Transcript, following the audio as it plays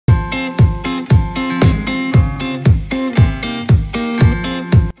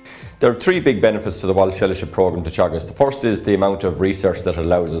There are three big benefits to the Walsh Fellowship Programme to Teagasc. The first is the amount of research that it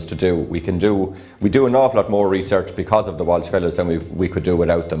allows us to do. We do an awful lot more research because of the Walsh Fellows than we could do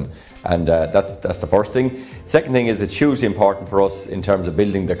without them, and that's the first thing. Second thing is it's hugely important for us in terms of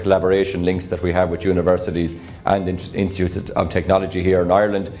building the collaboration links that we have with universities and institutes of technology here in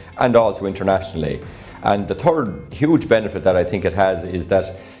Ireland and also internationally. And the third huge benefit that I think it has is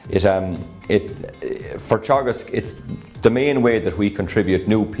that for Teagasc, it's the main way that we contribute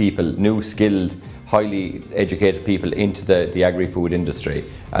new people, new skilled, highly educated people into the agri-food industry.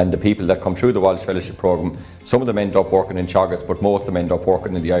 And the people that come through the Walsh Fellowship Programme, some of them end up working in Teagasc, but most of them end up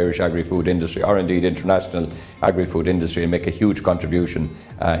working in the Irish agri-food industry, or indeed international agri-food industry, and make a huge contribution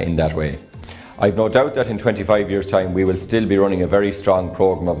in that way. I've no doubt that in 25 years' time we will still be running a very strong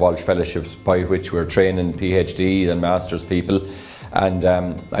programme of Walsh Fellowships by which we're training PhD and Masters people, and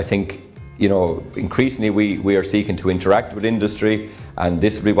I think, you know, increasingly we are seeking to interact with industry, and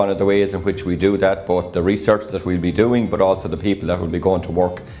this will be one of the ways in which we do that, both the research that we'll be doing but also the people that will be going to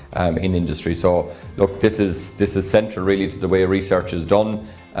work in industry. So look, this is central really to the way research is done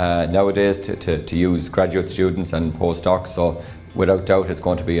nowadays, to use graduate students and postdocs. So without doubt it's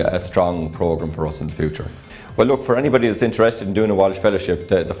going to be a strong programme for us in the future. Well, look, for anybody that's interested in doing a Walsh Fellowship,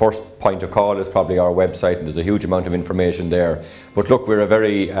 the first point of call is probably our website, and there's a huge amount of information there. But look, we're a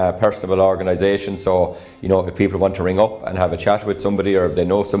very personable organisation, so you know, if people want to ring up and have a chat with somebody, or if they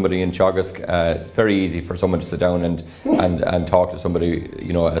know somebody in Teagasc, it's very easy for someone to sit down and talk to somebody,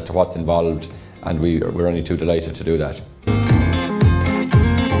 you know, as to what's involved, and we're only too delighted to do that.